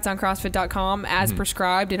workouts on CrossFit.com as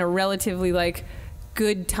prescribed in a relatively like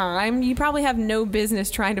good time, you probably have no business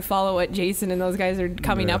trying to follow what Jason and those guys are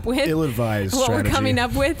coming up with. Ill-advised what strategy. we're coming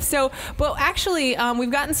up with. So, but actually, we've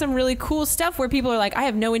gotten some really cool stuff where people are like, I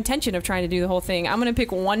have no intention of trying to do the whole thing. I'm going to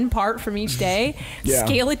pick one part from each day,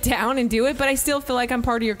 scale it down and do it, but I still feel like I'm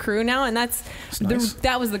part of your crew now, and that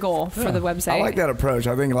was the goal for the website. I like that approach.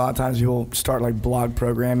 I think a lot of times you'll start like blog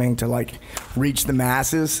programming to like reach the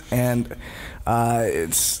masses, and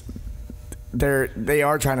they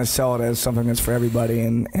are trying to sell it as something that's for everybody,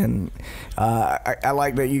 and I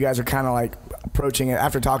like that you guys are kind of like approaching it.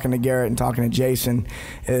 After talking to Garrett and talking to Jason,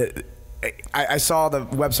 I saw the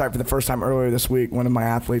website for the first time earlier this week. One of my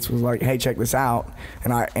athletes was like, hey, check this out,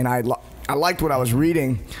 and I liked what I was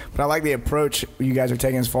reading, but I like the approach you guys are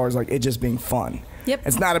taking as far as like it just being fun. Yep.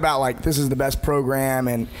 It's not about like this is the best program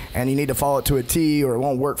and you need to follow it to a T or it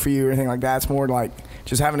won't work for you or anything like that. It's more like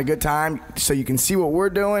just having a good time so you can see what we're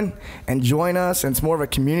doing and join us. And it's more of a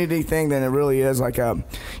community thing than it really is like a,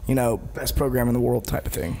 best program in the world type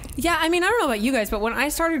of thing. Yeah, I mean, I don't know about you guys, but when I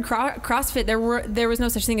started CrossFit, there was no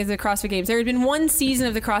such thing as the CrossFit Games. There had been one season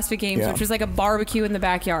of the CrossFit Games, which was like a barbecue in the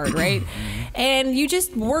backyard, right? And you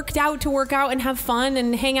just worked out to work out and have fun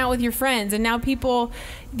and hang out with your friends. And now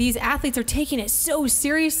these athletes are taking it so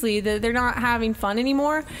seriously that they're not having fun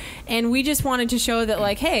anymore. And we just wanted to show that,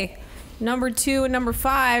 like, hey, number 2 and number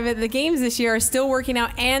 5 at the games this year are still working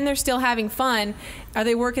out and they're still having fun. Are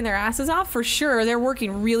they working their asses off? For sure. They're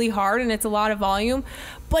working really hard and it's a lot of volume,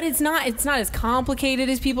 but it's not as complicated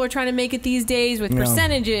as people are trying to make it these days with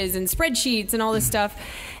percentages and spreadsheets and all this stuff.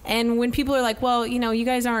 And when people are like, well, you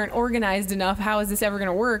guys aren't organized enough, how is this ever going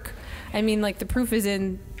to work? I mean, like, the proof is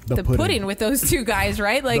in the pudding with those two guys,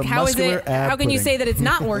 right? Like, how can you say that it's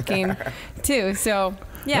not working too? So,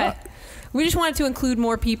 yeah. we just wanted to include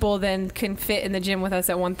more people than can fit in the gym with us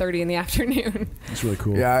at 1:30 in the afternoon. That's really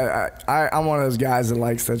cool. Yeah, I'm one of those guys that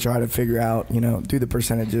likes to try to figure out, do the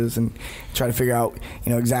percentages and try to figure out,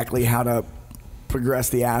 exactly how to progress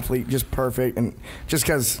the athlete just perfect. And just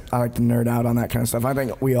because I like to nerd out on that kind of stuff, I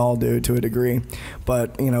think we all do to a degree.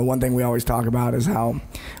 But, one thing we always talk about is how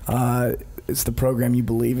it's the program you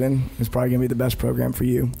believe in is probably going to be the best program for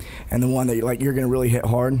you, and the one that you're going to really hit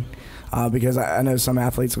hard. Because I know some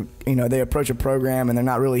athletes, they approach a program and they're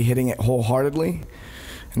not really hitting it wholeheartedly.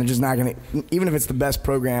 And they're just not going to, even if it's the best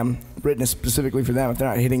program written specifically for them, if they're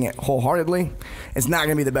not hitting it wholeheartedly, it's not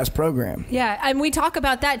going to be the best program. Yeah, and we talk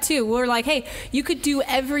about that too. We're like, hey, you could do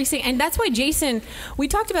everything. And that's why Jason, we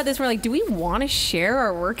talked about this. We're like, do we want to share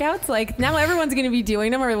our workouts? Like, now everyone's going to be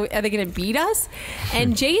doing them, or are they going to beat us?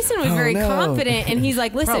 And Jason was very confident, and he's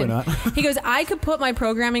like, listen, he goes, I could put my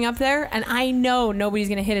programming up there, and I know nobody's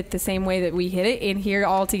going to hit it the same way that we hit it in here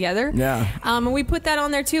all together. Yeah. And we put that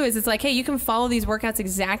on there too, is it's like, hey, you can follow these workouts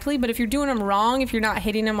exactly, but if you're doing them wrong, if you're not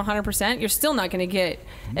hitting them 100%, you're still not going to get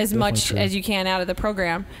as much as you can out of the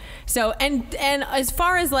program. So, and as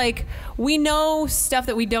far as we know stuff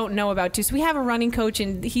that we don't know about too. So we have a running coach,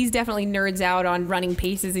 and he's definitely nerds out on running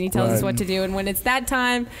paces, and he tells us what to do. And when it's that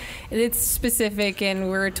time, it's specific, and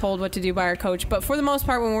we're told what to do by our coach. But for the most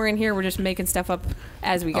part, when we're in here, we're just making stuff up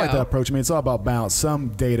as we go. I like that approach. I mean, it's all about balance. Some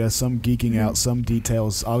data, some geeking out, some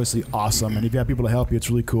details. Obviously awesome. And if you have people to help you, it's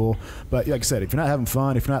really cool. But like I said, if you're not having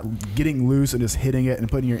fun, if you're not getting loose and just hitting it and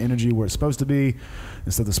putting your energy where it's supposed to be,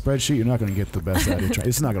 instead of the spreadsheet, you're not going to get the best out of your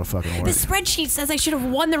It's not going to fucking work. The spreadsheet says I should have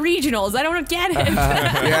won the regionals. I don't get it.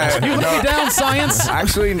 Yeah, you let me down, science.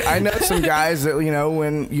 Actually, I know some guys that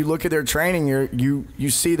when you look at their training, you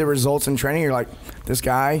see the results in training. You're like, this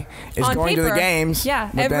guy is On going paper, to the games.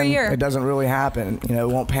 yeah, but every then year. It doesn't really happen. It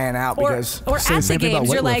won't pan out because or at the same thing about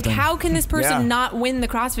games, you're like, weightlifting. how can this person Yeah. not win the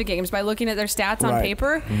CrossFit Games by looking at their stats on Right.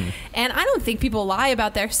 paper? And I don't think people lie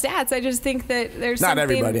about their stats. I just think that there's Not something.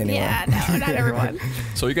 everybody anyway. Yeah, no, not everyone.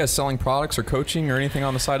 So you guys selling products or coaching or anything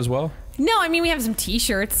on the side as well? No, I mean, we have some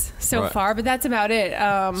T-shirts so Right. far, but that's about it.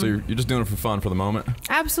 So you're just doing it for fun for the moment?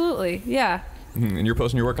 Absolutely, yeah. And you're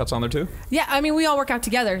posting your workouts on there too? Yeah, I mean, we all work out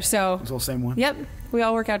together, so. It's all the same one? Yep, we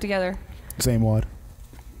all work out together. Same wad.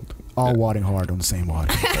 All wadding hard on the same wad.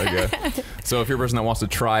 Very good. So if you're a person that wants to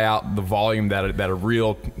try out the volume that a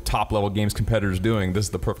real top-level games competitor is doing, this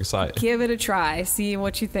is the perfect site. Give it a try. See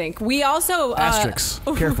what you think. We also... Asterisks.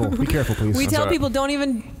 Careful. Be careful, please. We tell sorry. people don't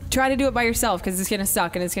even try to do it by yourself because it's going to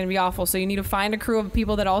suck and it's going to be awful. So you need to find a crew of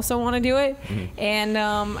people that also want to do it. And,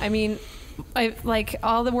 I mean... like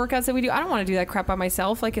all the workouts that we do, I don't want to do that crap by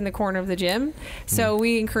myself, like in the corner of the gym. So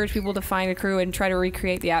we encourage people to find a crew and try to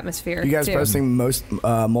recreate the atmosphere. You guys too. posting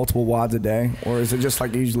multiple wads a day, or is it just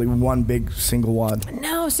usually one big single wad?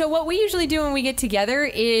 No, so what we usually do when we get together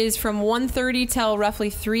is from 1:30 till roughly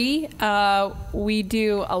 3, we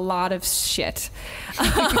do a lot of shit.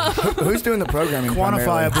 Who's doing the programming?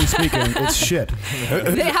 Quantifiably speaking, it's shit.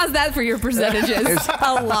 How's that for your percentages?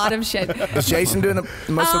 A lot of shit. Is Jason doing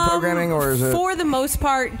most of the programming, or is it? For the most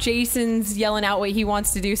part, Jason's yelling out what he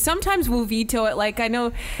wants to do. Sometimes we'll veto it. Like I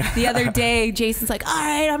know the other day, Jason's like, all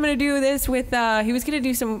right, I'm going to do this with, he was going to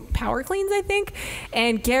do some power cleans, I think.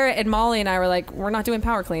 And Garrett and Molly and I were like, we're not doing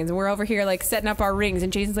power cleans. And we're over here like setting up our rings.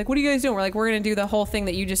 And Jason's like, what are you guys doing? We're like, we're going to do the whole thing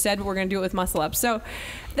that you just said, but we're going to do it with muscle ups. So,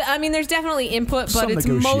 I mean, there's definitely input, but Some it's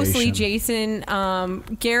mostly negotiation.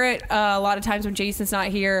 Jason. Garrett, a lot of times when Jason's not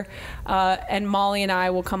here, and Molly and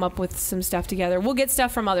I will come up with some stuff together. We'll get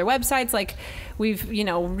stuff from other websites, like we've,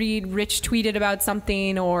 Rich tweeted about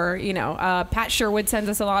something, or, Pat Sherwood sends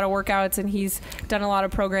us a lot of workouts, and he's done a lot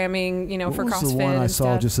of programming, for What CrossFit. was the one I and saw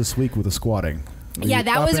stuff. just this week with the squatting? Yeah,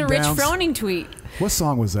 that Up was a and Rich downs? Froning tweet. What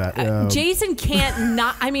song was that? Jason can't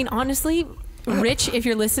not. I mean, honestly, Rich, if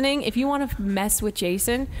you're listening, if you want to mess with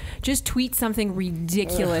Jason, just tweet something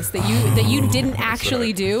ridiculous that you didn't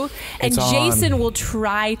actually do, and Jason will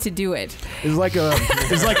try to do it. It's like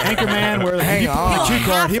Anchorman where Hang you put on. your cue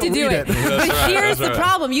card, Have to he'll do read it. it. But here's the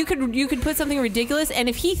problem: you could put something ridiculous, and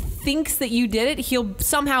if he thinks that you did it, he'll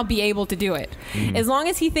somehow be able to do it. As long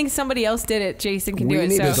as he thinks somebody else did it, Jason can We do it.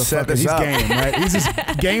 need to So set this He's up. game, right? He's just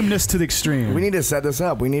gameness to the extreme. We need to set this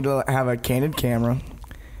up. We need to have a candid camera.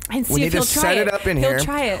 and see We if need to he'll try set it up in he'll here.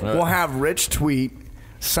 try it. We'll have Rich tweet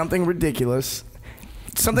something ridiculous.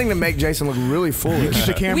 something to make Jason look really foolish.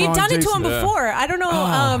 The camera We've on done it to Jason. him before. I don't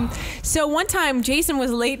know. So one time Jason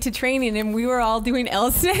was late to training and we were all doing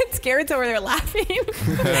L-sits. Garrett's over there laughing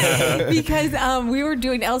because we were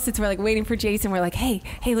doing L-sits. We're like waiting for Jason. We're like, hey,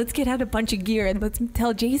 let's get out a bunch of gear and let's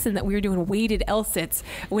tell Jason that we were doing weighted L-sits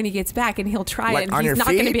when he gets back and he'll try Like it. And on he's your not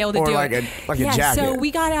going to feet be able to or do like it. a Yeah, jacket? so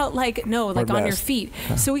we got out like on your vest? feet.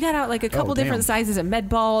 So we got out like a couple damn. different sizes of med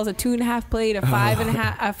balls, a 2.5 plate, a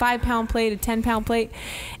 5-pound plate, a 10-pound plate,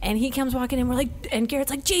 and he comes walking in. We're like, and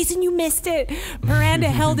Garrett's like, Jason, you missed it. Miranda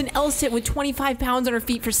held an L-sit with 25 pounds on her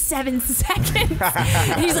feet for 7 seconds.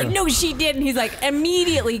 And he's like, no, she didn't. He's like,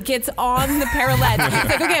 immediately gets on the parallel. He's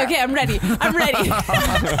like, okay, I'm ready.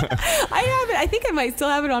 I have it. I think I might still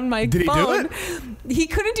have it on my Did he do phone. it? He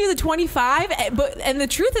couldn't do the 25, and the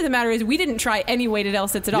truth of the matter is we didn't try any weighted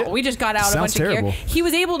L-sits at all. Yeah. We just got out a Sounds bunch of terrible. gear. He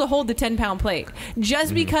was able to hold the 10-pound plate.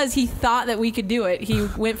 Just because he thought that we could do it, he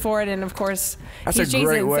went for it, and of course, That's he's a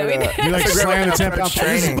great Jason. way So he to- You like That's a great slam the way to 10 pound approach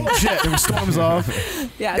This is training. bullshit. And storms off.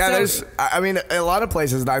 yeah, Yeah, so, there's. I mean, a lot of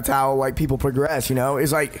places that's how like people progress. You know,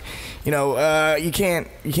 it's like, you know, you can't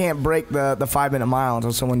break the 5-minute mile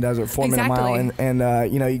until someone does a 4-minute mile, Exactly.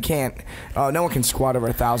 and you know, you can't. No one can squat over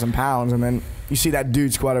 1,000 pounds, and then you see that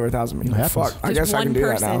dude squat over 1,000. You're like, happens. fuck, I Just guess I one can do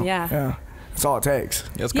that person, now. yeah. That's all it takes.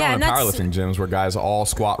 Yeah, it's Yeah, common in and that's- powerlifting gyms where guys all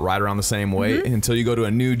squat right around the same weight until you go to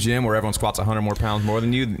a new gym where everyone squats 100 more pounds more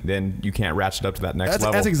than you. Then you can't ratchet up to that next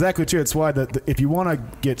level. That's exactly true. It's why if you want to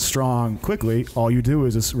get strong quickly, all you do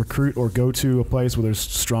is just recruit or go to a place where there's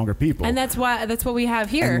stronger people. and that's what we have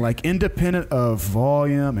here. And like independent of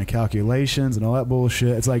volume and calculations and all that bullshit,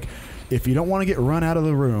 it's like if you don't want to get run out of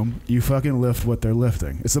the room, you fucking lift what they're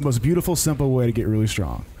lifting. It's the most beautiful, simple way to get really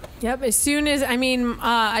strong. Yep. As soon as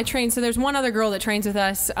I train. So there's one other girl that trains with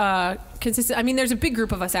us. Consistent. I mean, there's a big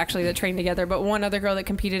group of us actually that train together. But one other girl that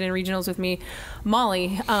competed in regionals with me,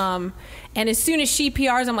 Molly. And as soon as she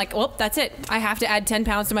PRs, I'm like, well, that's it. I have to add 10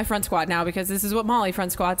 pounds to my front squat now because this is what Molly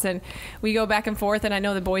front squats. And we go back and forth. And I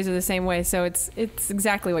know the boys are the same way. So it's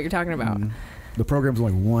exactly what you're talking about. The program's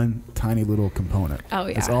only one tiny little component. Oh,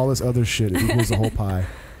 yeah. It's all this other shit. It equals the whole pie.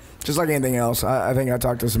 Just like anything else, I think I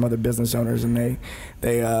talked to some other business owners, and they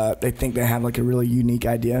think they have like a really unique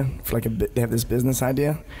idea for like they have this business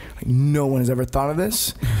idea. Like no one has ever thought of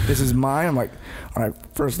this. This is mine. I'm like, all right.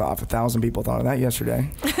 First off, 1,000 people thought of that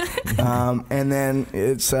yesterday, and then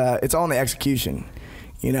it's all in the execution.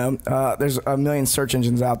 You know, there's a million search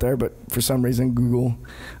engines out there, but for some reason, Google,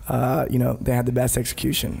 you know, they have the best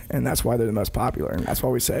execution, and that's why they're the most popular, and that's why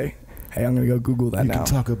we say, hey, I'm gonna go Google that You now. can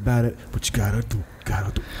talk about it, but you gotta do.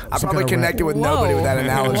 I probably connected with nobody with that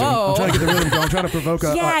analogy. Whoa. I'm trying to get the rhythm going. I'm trying to provoke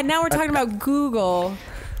a. Yeah, now we're talking about Google.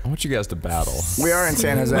 I want you guys to battle. We are in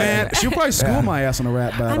San Jose. Man, she'll probably school my ass on a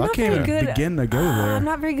rap I'm battle. I not can't very even good. begin to go there. I'm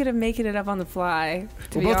not very good at making it up on the fly.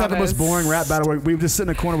 To We be both have the most honest. boring rap battle where we just sit in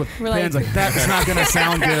a corner with We're pens like- like that's not gonna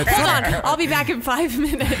sound good. Hold on, I'll be back in 5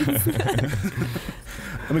 minutes.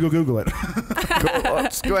 Let me go Google it. Cool. Well,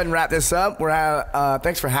 let's go ahead and wrap this up.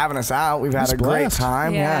 Thanks for having us out. We've had It's a great blast.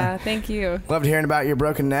 time. Yeah, thank you. Loved hearing about your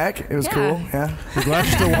broken neck. It was Yeah. cool. Yeah. We're glad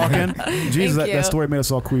you're still walking. Jesus, Thank that you. story made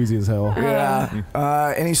us all queasy as hell.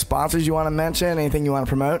 Yeah. Any sponsors you want to mention? Anything you want to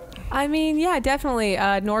promote? I mean, yeah, definitely.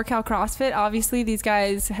 NorCal CrossFit. Obviously, these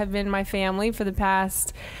guys have been my family for the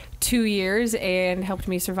past 2 years and helped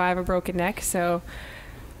me survive a broken neck. So,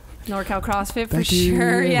 NorCal CrossFit for Thank you.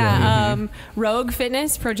 sure. Yeah. Rogue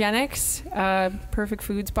Fitness, Progenics, Perfect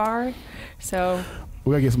Foods Bar. So,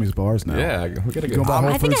 We gotta get some of these bars now. Yeah, we gotta Go go. buy Whole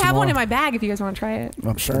I think I Foods have one in tomorrow. my bag if you guys want to try it.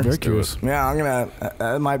 I'm sure. Sure. Very Let's do curious. Yeah, I'm gonna.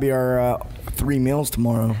 That might be our 3 meals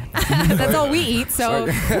tomorrow. That's all we eat. So,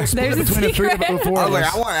 there's a Between the three of secret. the four I of was like,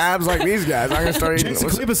 us. I want abs like these guys. I'm gonna start eating. Jason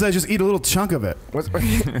Klipa says just eat a little chunk of it,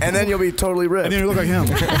 And then you'll be totally ripped. and then you look like him.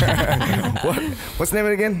 What's the name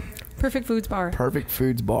of it again? Perfect Foods Bar. Perfect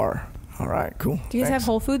Foods Bar. All right, cool. Do you guys have Thanks.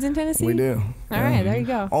 Whole Foods in Tennessee? We do. All right, there you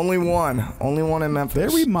go. Only one in Memphis. They're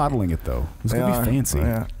remodeling it though. It's They gonna are. be fancy.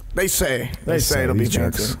 Yeah. They say say it'll be these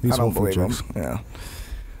fancy. jerks. These I don't Whole Food believe them. Yeah.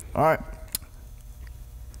 All right.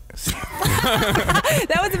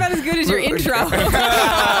 That was about as good as your intro.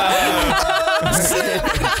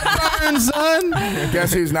 Son.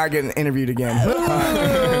 Guess who's not getting interviewed again?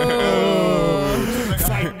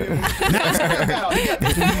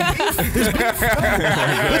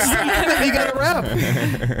 You got a rap.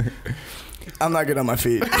 I'm not good on my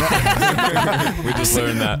feet. We just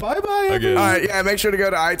learned that. Bye bye. Again. All right, yeah, make sure to go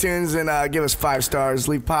to iTunes and give us 5 stars.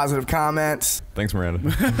 Leave positive comments. Thanks,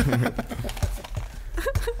 Miranda.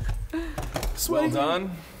 Well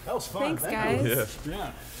done. That was fun. Thanks, guys.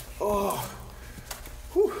 Yeah. Oh,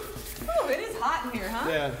 it is hot in here, huh?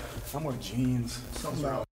 Yeah. I'm wearing jeans.